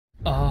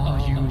Are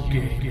you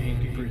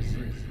gaming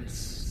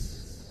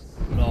presents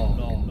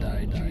Flog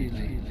and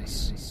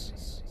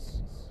Ideas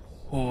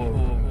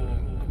Horror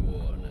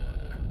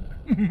Corner.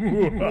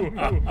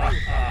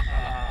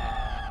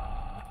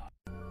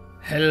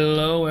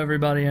 Hello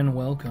everybody and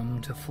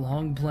welcome to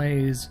Flog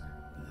Plays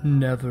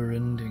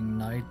Neverending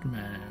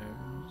Nightmares.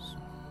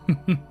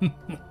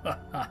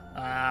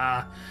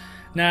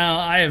 Now,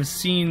 I have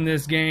seen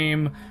this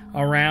game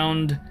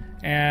around,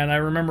 and I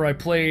remember I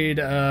played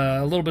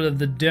a little bit of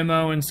the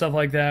demo and stuff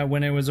like that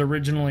when it was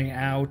originally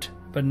out.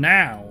 But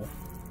now,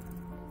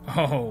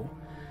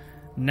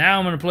 now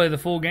I'm going to play the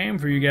full game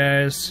for you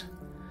guys.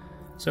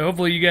 So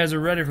hopefully you guys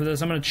are ready for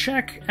this. I'm going to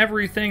check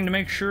everything to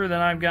make sure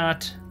that I've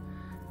got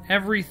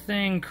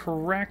everything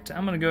correct.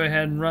 I'm going to go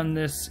ahead and run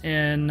this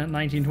in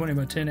 1920 by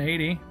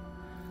 1080.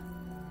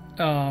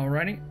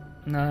 Alrighty.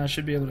 I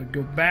should be able to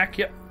go back.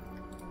 Yep.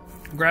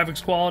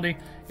 Graphics quality,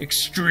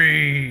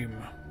 extreme.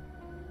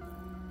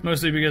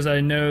 Mostly because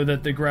I know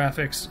that the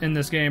graphics in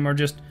this game are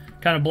just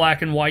kind of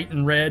black and white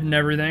and red and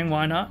everything.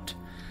 Why not?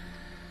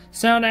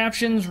 Sound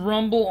options,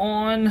 rumble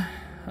on.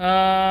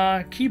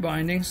 Key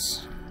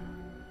bindings.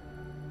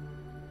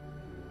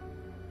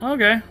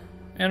 Okay.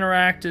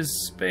 Interact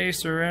is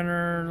space or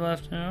enter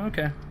left.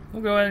 Okay.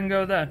 We'll go ahead and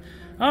go with that.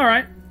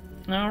 Alright.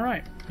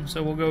 Alright.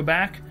 So we'll go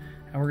back.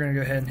 And we're going to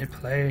go ahead and hit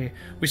play.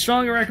 We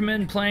strongly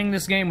recommend playing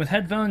this game with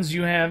headphones.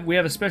 We have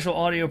a special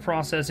audio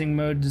processing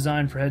mode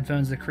designed for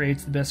headphones that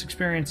creates the best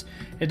experience.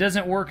 It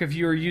doesn't work if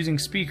you are using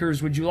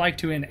speakers. Would you like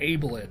to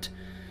enable it?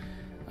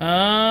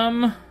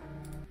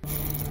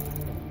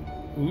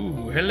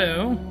 Ooh,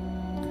 hello.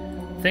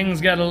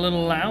 Things got a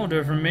little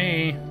louder for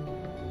me.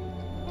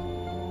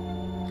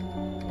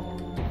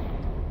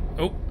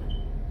 Oh.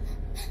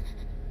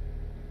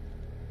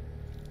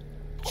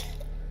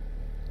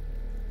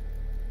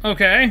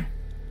 Okay.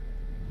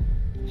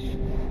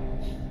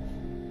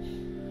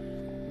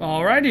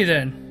 Alrighty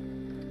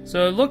then.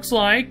 So it looks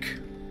like,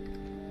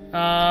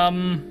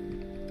 when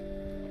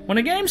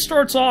a game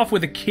starts off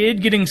with a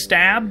kid getting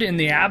stabbed in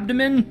the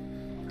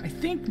abdomen, I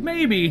think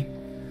maybe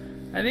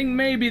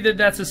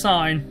that's a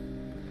sign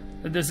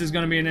that this is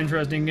going to be an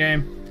interesting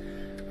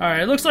game.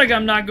 Alright, it looks like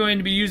I'm not going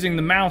to be using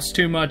the mouse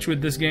too much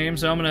with this game,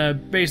 so I'm going to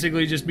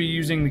basically just be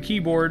using the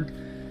keyboard.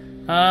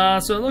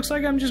 So it looks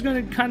like I'm just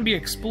going to kind of be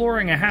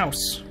exploring a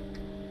house.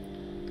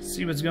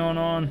 See what's going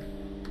on.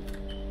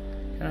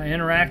 Can I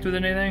interact with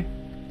anything?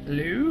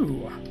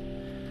 Hello.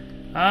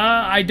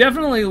 I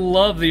definitely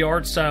love the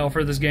art style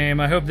for this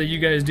game. I hope that you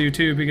guys do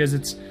too, because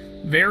it's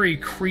very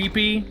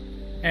creepy,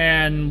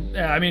 and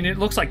I mean, it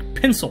looks like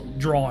pencil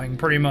drawing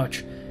pretty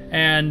much.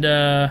 And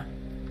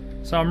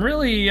so I'm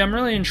really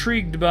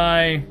intrigued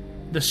by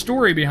the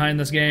story behind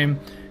this game,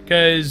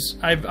 because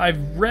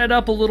I've read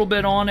up a little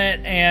bit on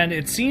it, and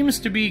it seems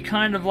to be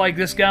kind of like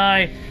this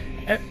guy.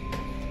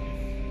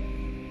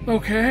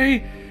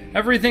 Okay.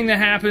 Everything that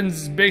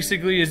happens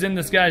basically is in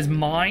this guy's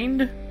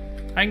mind,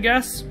 I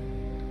guess.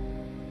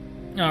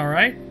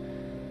 Alright.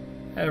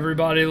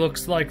 Everybody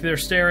looks like they're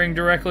staring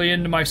directly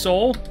into my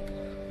soul.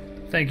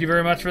 Thank you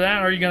very much for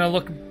that. Are you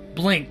gonna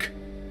blink?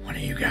 One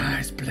of you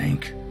guys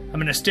blink.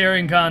 I'm in a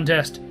staring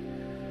contest.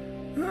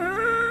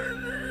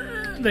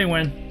 They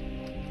win.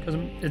 Because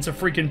it's a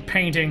freaking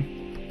painting.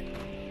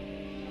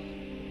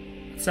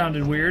 It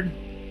sounded weird.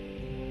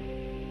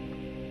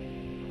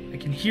 I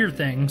can hear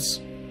things.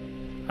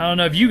 I don't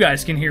know if you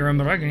guys can hear him,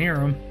 but I can hear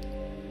him.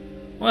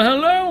 Well,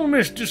 hello,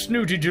 Mr.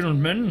 Snooty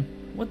Gentleman.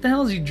 What the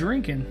hell is he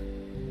drinking?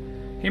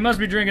 He must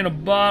be drinking a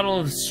bottle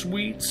of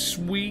sweet,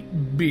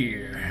 sweet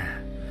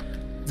beer.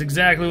 That's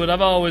exactly what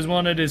I've always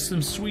wanted, is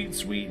some sweet,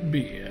 sweet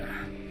beer.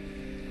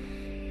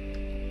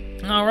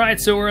 Alright,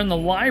 so we're in the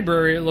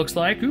library, it looks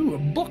like. Ooh, a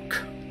book.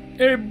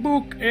 A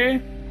book, eh?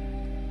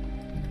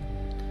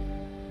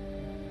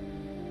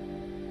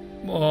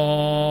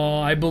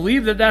 I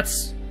believe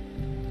that's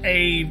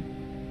a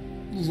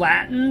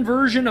Latin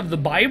version of the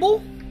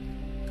Bible?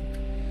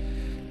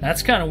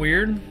 That's kind of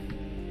weird.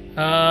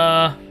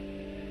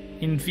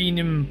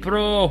 Infinem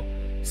pro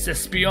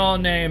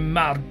sespione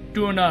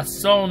marduna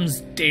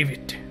Psalms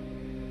David.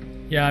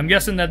 Yeah, I'm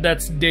guessing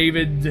that's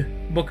David,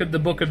 the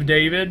Book of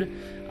David.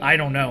 I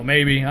don't know,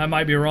 maybe. I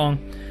might be wrong.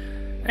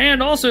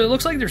 And also, it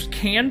looks like there's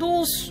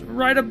candles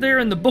right up there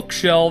in the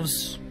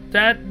bookshelves.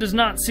 That does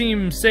not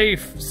seem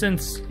safe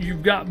since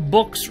you've got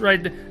books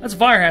right there. That's a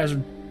fire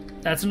hazard.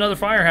 That's another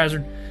fire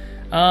hazard.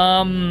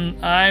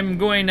 I'm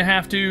going to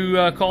have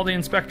to call the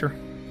inspector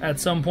at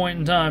some point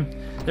in time.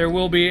 There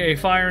will be a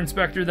fire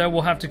inspector that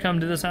will have to come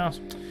to this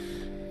house.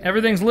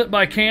 Everything's lit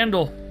by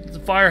candle. It's a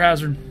fire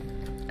hazard.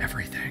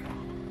 Everything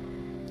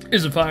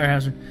is a fire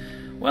hazard.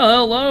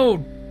 Well,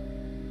 hello,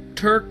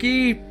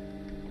 turkey,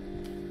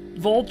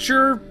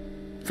 vulture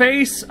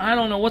face. I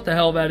don't know what the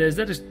hell that is.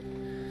 That is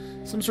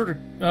some sort of,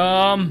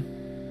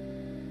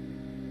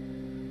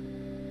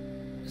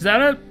 Is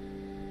that a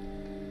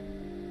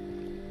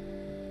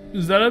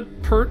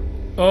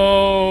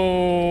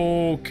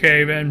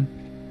okay, then.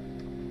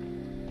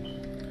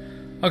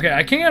 Okay,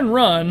 I can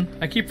run.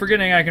 I keep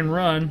forgetting I can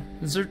run.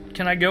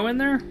 Can I go in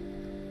there?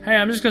 Hey,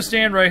 I'm just gonna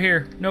stand right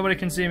here. Nobody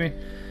can see me.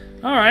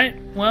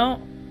 Alright,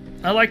 well,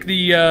 I like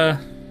the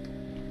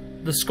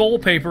skull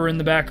paper in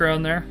the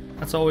background there.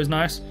 That's always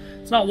nice.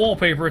 It's not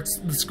wallpaper, it's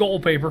the skull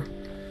paper.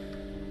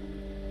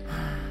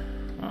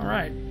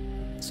 Alright.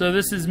 So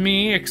this is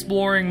me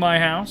exploring my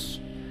house,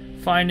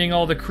 finding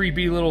all the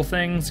creepy little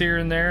things here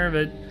and there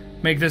that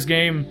make this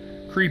game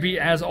creepy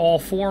as all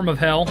form of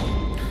hell.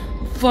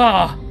 Fuh!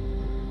 Oh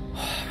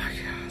my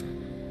god.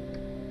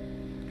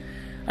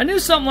 I knew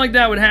something like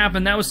that would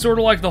happen. That was sort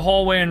of like the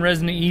hallway in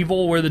Resident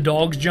Evil where the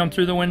dogs jump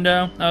through the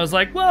window. I was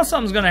like, well,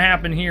 something's gonna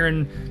happen here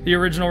in the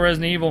original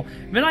Resident Evil.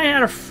 Then I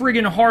had a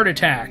friggin' heart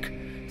attack.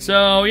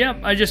 So,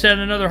 yep, I just had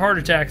another heart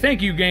attack.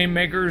 Thank you, game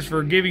makers,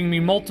 for giving me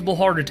multiple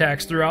heart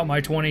attacks throughout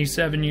my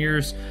 27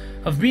 years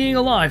of being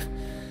alive.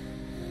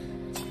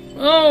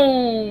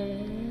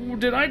 Oh,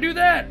 did I do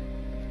that?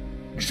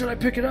 Should I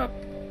pick it up?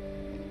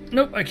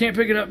 Nope, I can't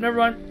pick it up. Never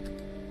mind.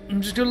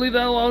 I'm just gonna leave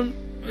that alone.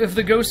 If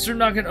the ghosts are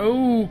not gonna...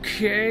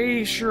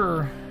 Okay,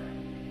 sure.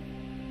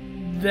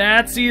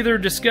 That's either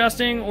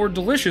disgusting or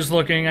delicious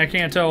looking. I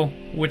can't tell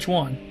which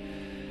one.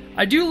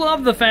 I do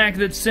love the fact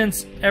that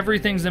since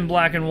everything's in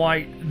black and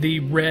white, the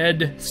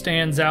red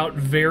stands out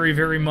very,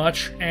 very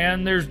much.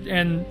 And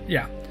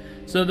yeah.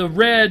 So the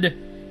red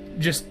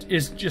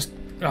is just,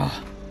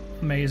 oh,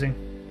 amazing.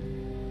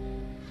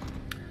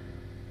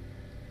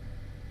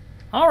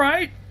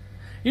 Alright.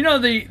 You know,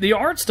 the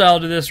art style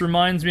to this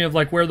reminds me of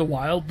like Where the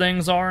Wild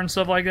Things Are and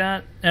stuff like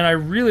that. And I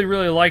really,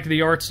 really like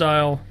the art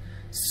style.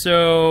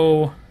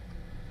 So,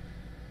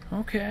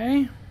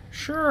 okay,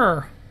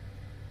 sure.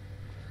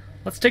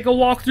 Let's take a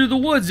walk through the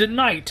woods at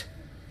night.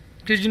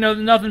 Because, you know,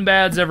 nothing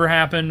bad's ever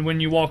happened when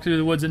you walk through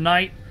the woods at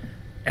night.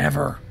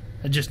 Ever.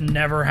 It just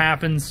never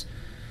happens.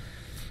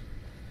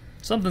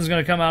 Something's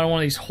going to come out of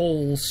one of these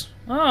holes.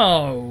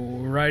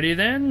 Alrighty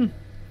then.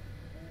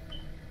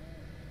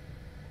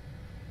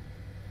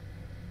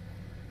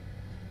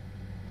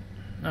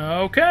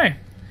 Okay.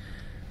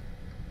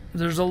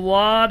 There's a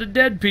lot of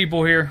dead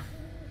people here.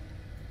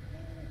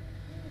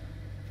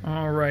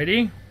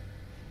 Alrighty.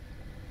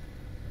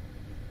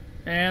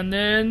 And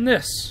then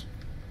this.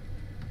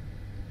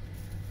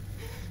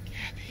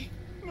 Gabby,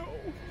 no.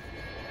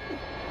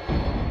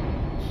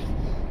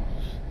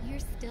 You're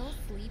still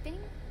sleeping?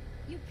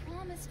 You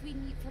promised we'd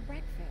meet for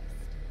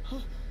breakfast. Huh?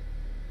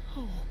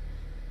 Oh,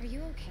 Are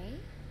you okay?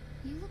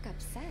 You look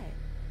upset.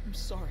 I'm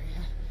sorry.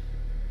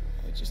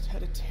 I just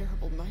had a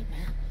terrible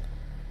nightmare.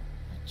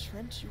 I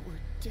dreamt you were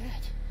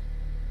dead.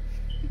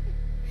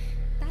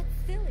 That's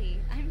silly.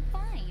 I'm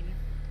fine.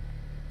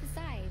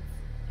 Besides,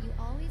 you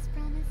always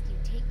promised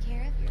you'd take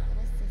care of your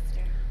little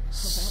sister.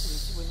 Well, that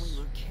was when we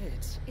were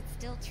kids. It's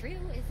still true,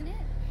 isn't it?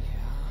 Yeah.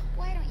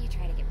 Why don't you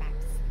try to get back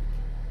to sleep?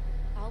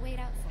 I'll wait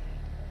outside.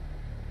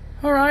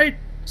 Alright.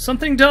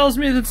 Something tells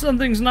me that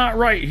something's not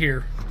right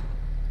here.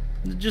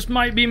 It just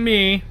might be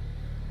me.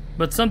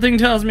 But something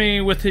tells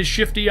me with his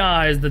shifty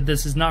eyes that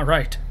this is not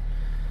right.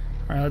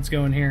 Alright, let's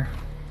go in here.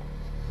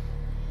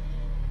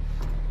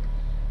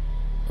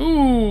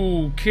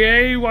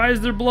 Okay, why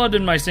is there blood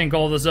in my sink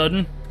all of a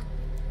sudden?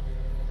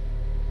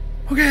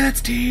 Okay,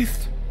 that's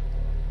teeth.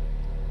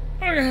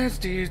 Okay, that's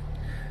teeth.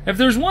 If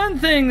there's one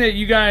thing that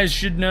you guys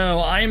should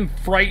know, I'm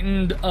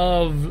frightened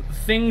of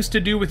things to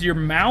do with your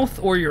mouth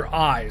or your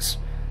eyes.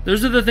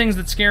 Those are the things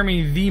that scare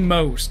me the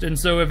most. And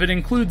so if it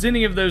includes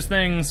any of those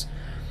things,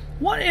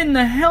 what in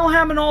the hell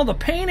happened to all the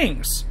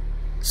paintings?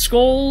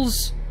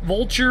 Skulls,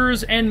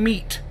 vultures, and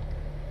meat.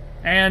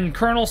 And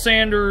Colonel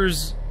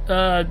Sanders,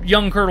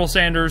 young Colonel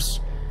Sanders,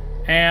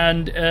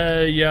 and,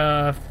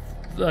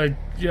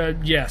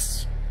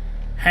 yes.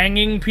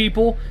 Hanging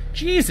people.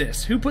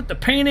 Jesus, who put the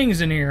paintings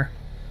in here?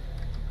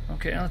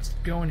 Okay, let's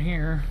go in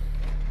here.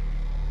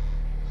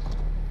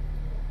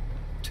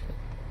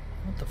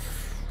 What the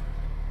f...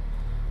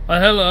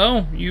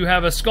 hello, you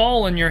have a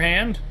skull in your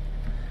hand.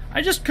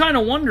 I just kind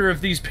of wonder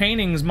if these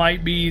paintings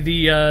might be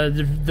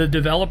the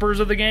developers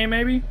of the game,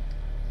 maybe?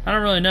 I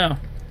don't really know.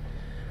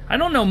 I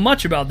don't know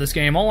much about this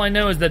game. All I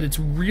know is that it's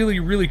really,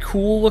 really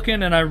cool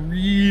looking, and I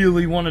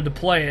really wanted to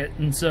play it,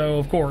 and so,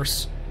 of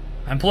course,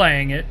 I'm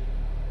playing it.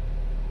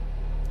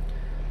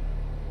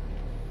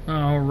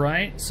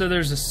 Alright, so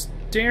there's a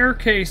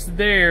staircase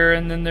there,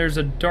 and then there's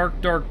a dark,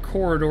 dark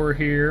corridor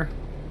here.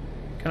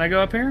 Can I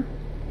go up here?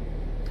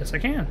 Yes, I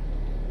can.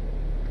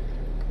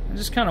 I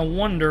just kind of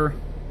wonder...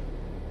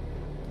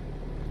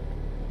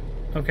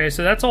 Okay,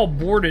 so that's all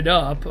boarded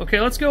up.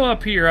 Okay, let's go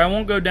up here. I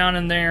won't go down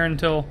in there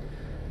until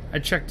I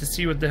check to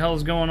see what the hell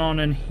is going on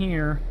in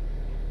here.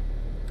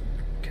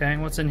 Okay,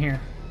 what's in here?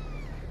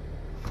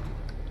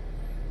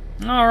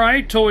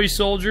 Alright, toy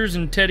soldiers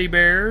and teddy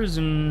bears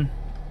and...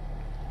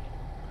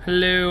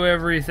 Hello,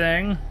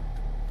 everything.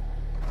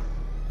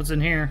 What's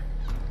in here?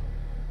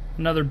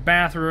 Another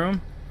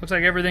bathroom. Looks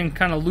like everything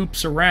kind of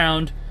loops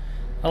around.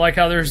 I like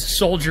how there's a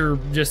soldier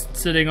just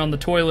sitting on the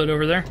toilet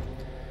over there.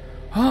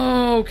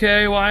 Oh,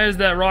 okay, why is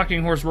that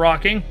rocking horse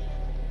rocking?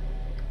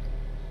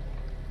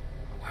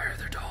 Why are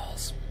there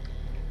dolls?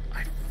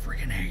 I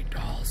freaking hate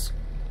dolls.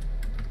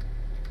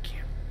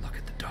 Can't look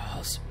at the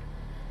dolls.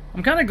 I'm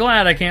I'm kind of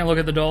glad I can't look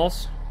at the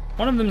dolls.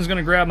 One of them is going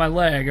to grab my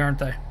leg, aren't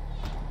they?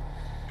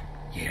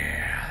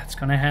 Yeah, it's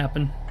going to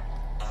happen.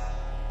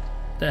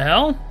 The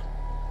hell?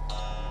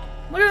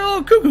 Look at the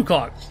little cuckoo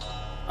clock.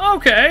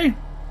 Okay.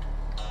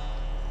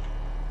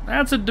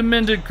 That's a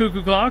demented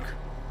cuckoo clock.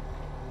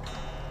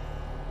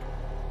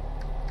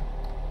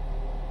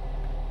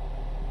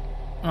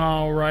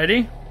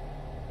 Alrighty.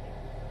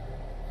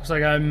 Looks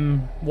like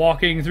I'm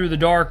walking through the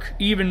dark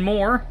even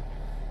more.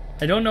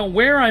 I don't know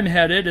where I'm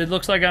headed. It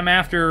looks like I'm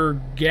after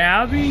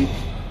Gabby.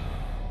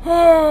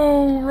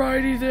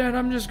 Alrighty then.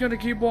 I'm just gonna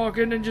keep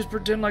walking and just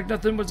pretend like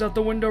nothing was out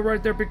the window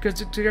right there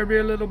because it scared me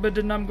a little bit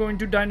and I'm going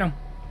to die now.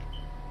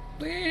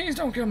 Please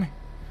don't kill me.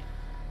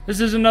 This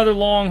is another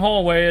long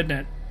hallway, isn't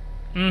it?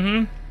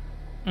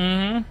 Mm-hmm.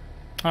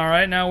 Mm-hmm.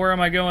 Alright, now where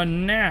am I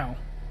going now?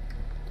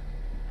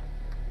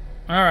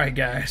 Alright,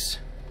 guys.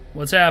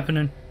 What's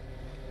happening?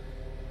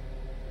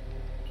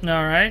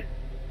 Alright.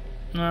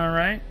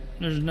 Alright.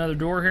 There's another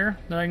door here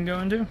that I can go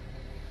into.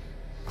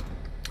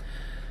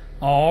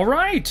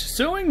 Alright.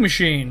 Sewing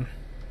machine.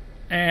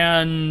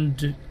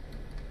 And...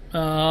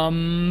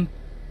 dolls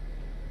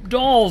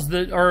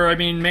that... Or, I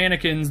mean,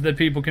 mannequins that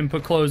people can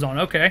put clothes on.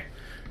 Okay.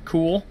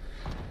 Cool.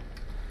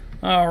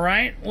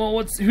 Alright.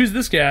 Well, who's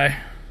this guy?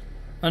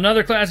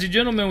 Another classy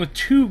gentleman with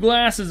 2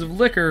 glasses of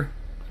liquor.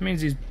 That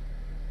means he's...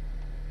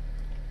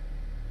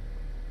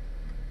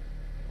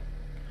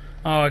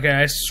 Oh, okay,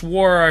 I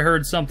swore I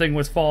heard something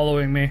was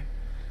following me.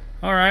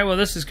 Alright, well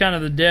this is kind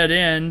of the dead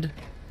end.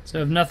 So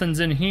if nothing's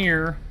in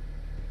here...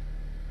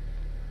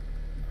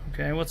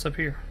 Okay, what's up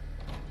here?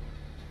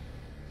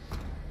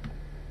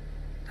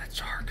 That's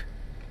dark.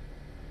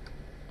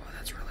 Oh,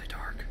 that's really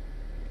dark.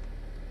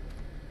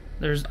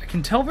 I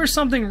can tell there's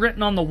something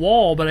written on the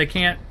wall, but I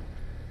can't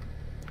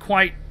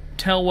quite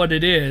tell what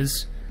it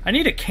is. I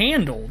need a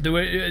candle.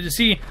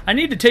 See, I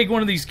need to take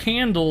one of these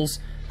candles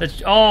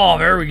that's... Oh,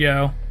 there we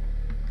go.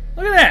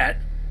 Look at that!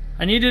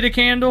 I needed a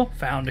candle,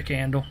 found a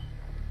candle.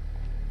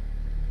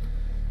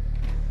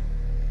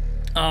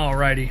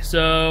 Alrighty,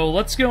 so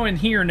let's go in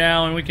here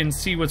now and we can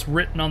see what's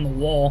written on the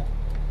wall.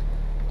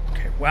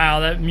 Okay,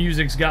 wow, that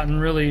music's gotten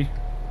really...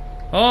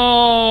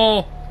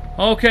 Oh!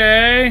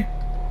 Okay!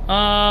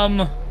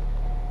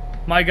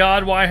 My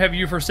God, why have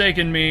you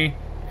forsaken me?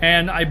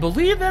 And I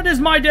believe that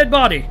is my dead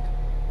body.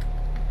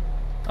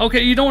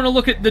 Okay, you don't want to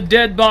look at the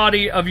dead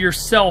body of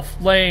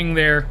yourself laying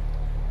there.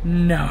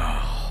 No.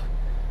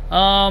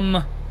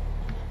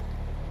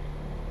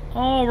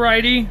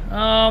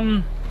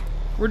 Alrighty.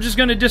 We're just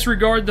gonna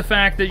disregard the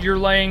fact that you're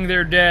laying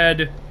there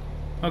dead.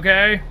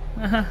 Okay?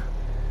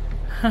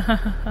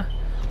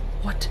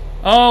 What?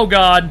 Oh,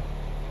 God.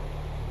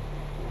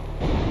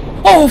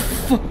 Oh,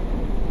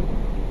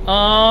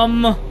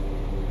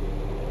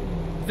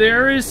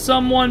 there is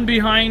someone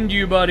behind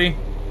you, buddy.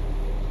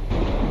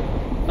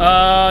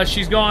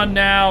 She's gone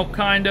now,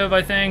 kind of,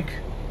 I think.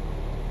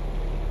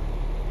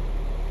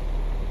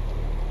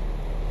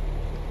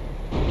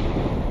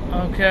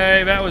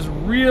 Okay, that was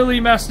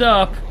really messed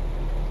up.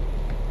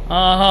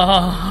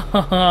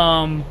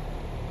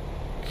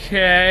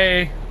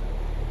 Okay.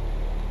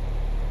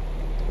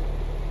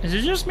 Is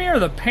it just me or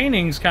the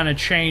painting's kind of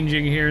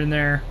changing here and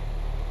there?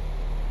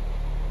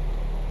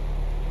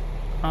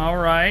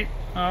 Alright,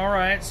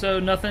 alright, so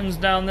nothing's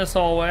down this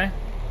hallway.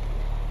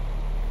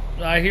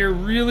 I hear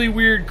really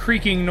weird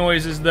creaking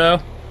noises,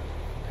 though.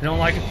 I don't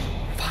like it.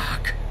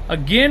 Fuck.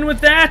 Again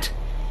with that?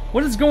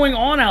 What is going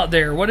on out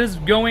there? What is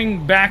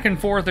going back and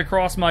forth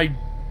across my,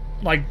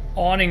 like,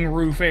 awning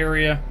roof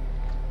area?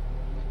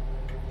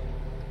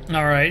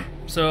 Alright,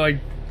 so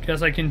I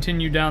guess I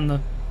continue down the...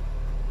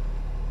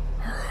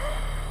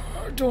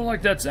 I don't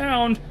like that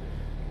sound.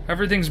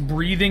 Everything's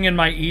breathing in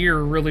my ear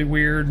really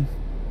weird.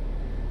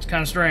 It's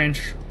kind of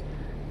strange.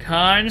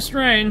 Kind of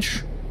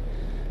strange.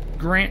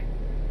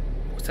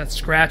 What's that,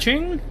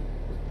 scratching?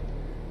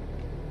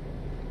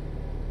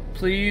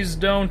 Please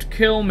don't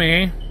kill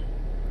me.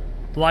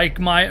 Like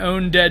my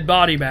own dead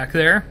body back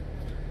there.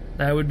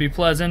 That would be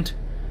pleasant.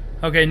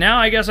 Okay, now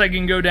I guess I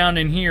can go down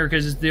in here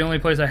because it's the only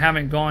place I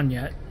haven't gone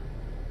yet.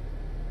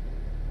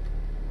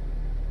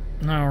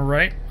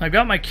 Alright, I've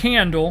got my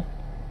candle.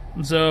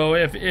 So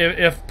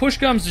if push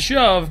comes to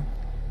shove,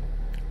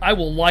 I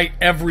will light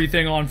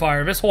everything on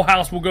fire. This whole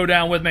house will go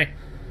down with me.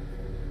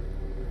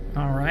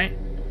 Alright.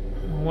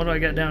 What do I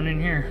got down in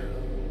here?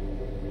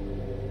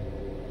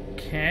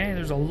 Okay,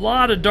 there's a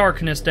lot of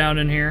darkness down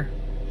in here.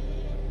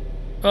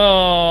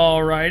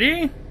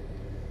 Alrighty.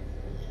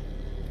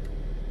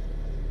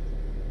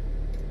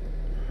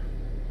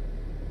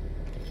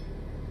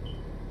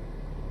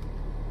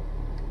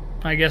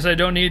 I guess I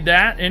don't need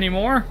that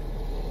anymore.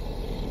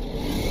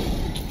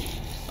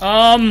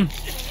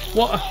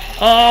 What?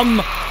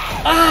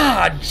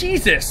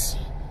 Jesus.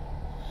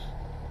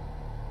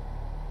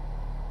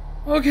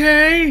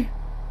 Okay.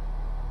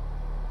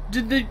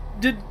 Did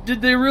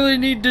they really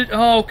need to?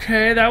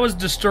 Okay, that was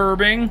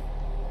disturbing.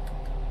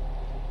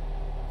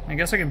 I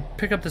guess I can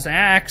pick up this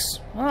axe.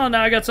 Oh,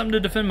 now I got something to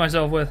defend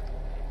myself with.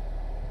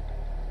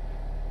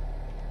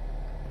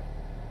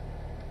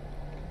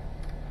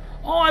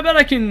 Oh, I bet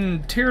I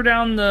can tear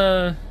down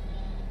the...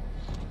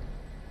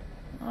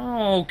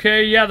 Oh,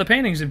 okay, yeah, the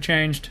paintings have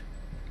changed.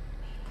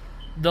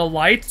 The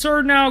lights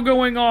are now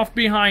going off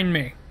behind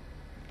me.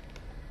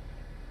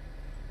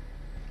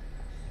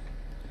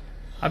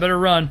 I better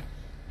run.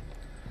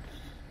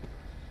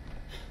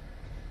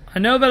 I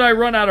know that I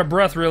run out of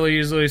breath really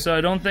easily, so I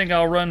don't think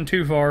I'll run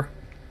too far.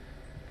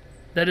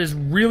 That is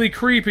really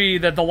creepy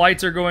that the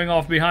lights are going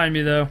off behind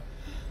me, though.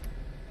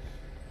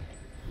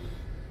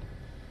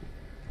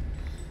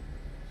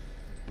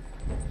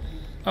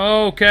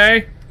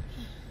 Okay.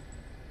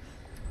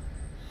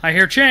 I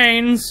hear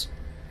chains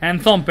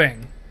and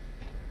thumping.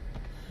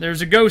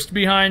 There's a ghost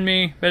behind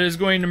me that is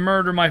going to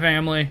murder my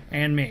family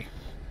and me.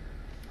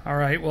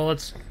 Alright, well,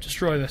 let's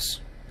destroy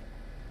this.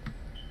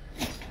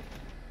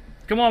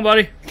 Come on,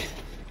 buddy.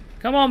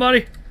 Come on,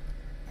 buddy.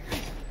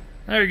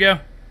 There you go.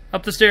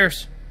 Up the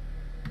stairs.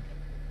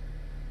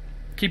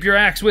 Keep your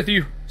axe with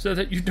you so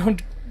that you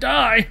don't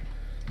die.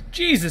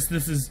 Jesus,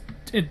 this is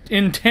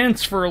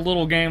intense for a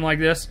little game like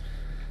this.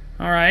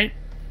 Alright.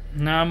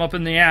 Now I'm up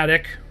in the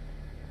attic.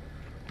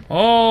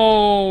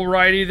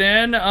 Alrighty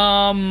then.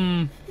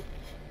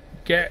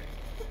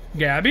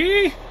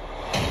 Gabby?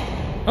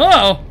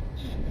 Oh!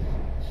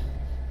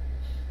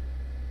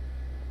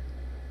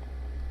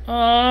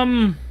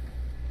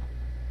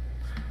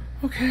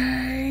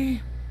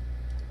 Okay.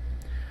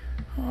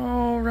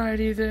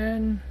 Alrighty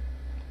then.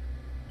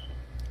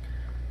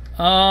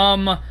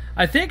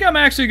 I think I'm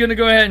actually going to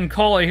go ahead and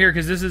call it here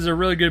because this is a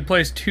really good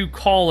place to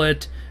call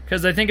it.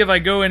 Because I think if I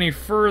go any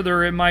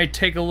further, it might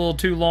take a little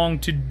too long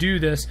to do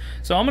this.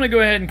 So I'm going to go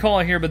ahead and call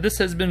it here, but this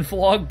has been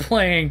Flog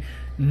playing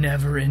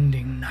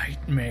Neverending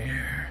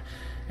Nightmare.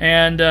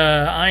 And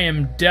I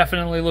am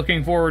definitely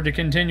looking forward to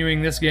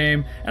continuing this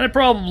game, and I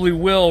probably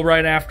will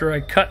right after I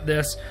cut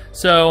this.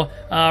 So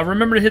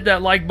remember to hit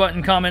that like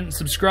button, comment, and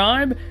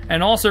subscribe,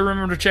 and also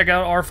remember to check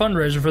out our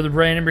fundraiser for the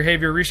Brain and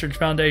Behavior Research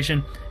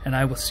Foundation, and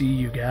I will see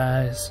you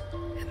guys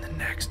in the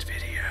next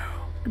video.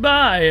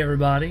 Goodbye,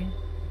 everybody.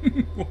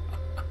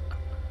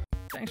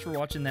 Thanks for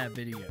watching that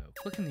video.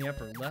 Click in the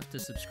upper left to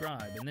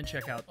subscribe, and then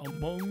check out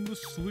Among the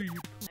Sleep.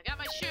 I got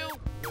my shoe.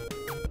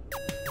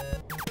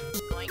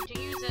 Going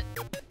to use it.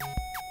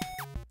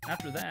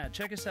 After that,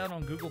 check us out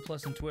on Google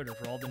Plus and Twitter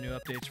for all the new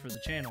updates for the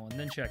channel, and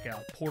then check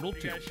out Portal 2.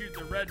 You gotta shoot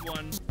the red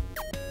one,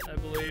 I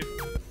believe.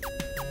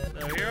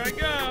 So here I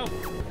go!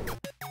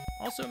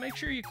 Also, make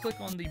sure you click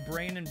on the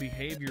Brain and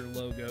Behavior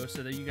logo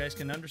so that you guys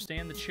can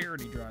understand the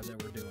charity drive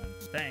that we're doing.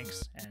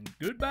 Thanks, and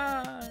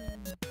goodbye!